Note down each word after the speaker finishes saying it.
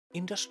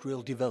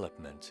Industrial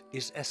development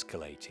is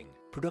escalating.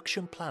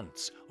 Production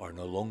plants are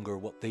no longer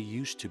what they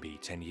used to be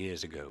 10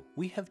 years ago.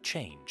 We have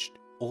changed,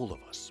 all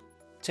of us.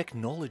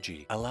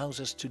 Technology allows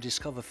us to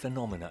discover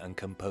phenomena and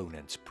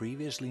components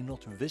previously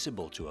not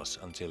visible to us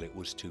until it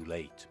was too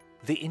late.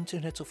 The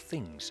Internet of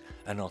Things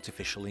and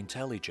artificial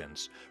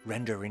intelligence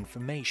render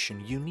information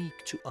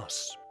unique to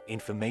us.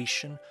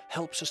 Information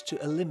helps us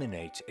to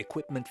eliminate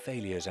equipment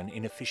failures and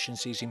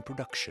inefficiencies in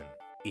production.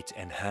 It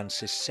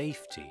enhances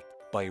safety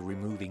by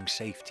removing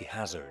safety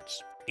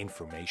hazards.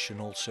 Information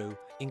also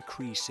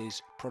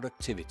increases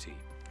productivity.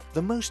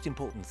 The most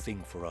important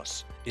thing for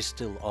us is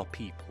still our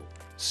people,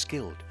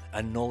 skilled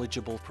and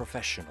knowledgeable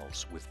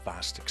professionals with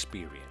vast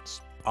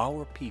experience.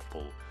 Our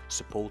people,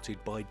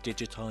 supported by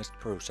digitized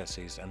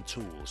processes and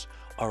tools,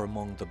 are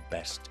among the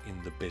best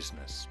in the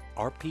business.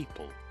 Our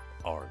people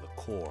are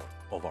the core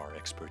of our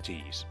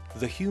expertise.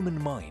 The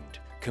human mind,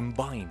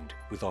 combined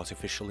with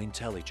artificial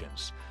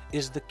intelligence,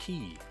 is the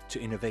key to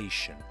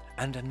innovation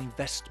and an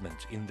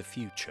investment in the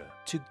future.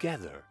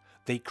 Together,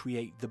 they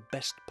create the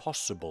best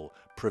possible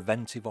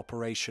preventive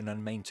operation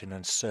and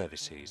maintenance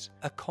services,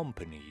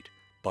 accompanied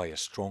by a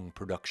strong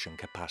production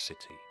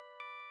capacity.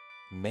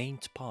 Main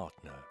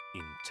partner,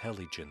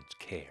 intelligent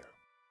care.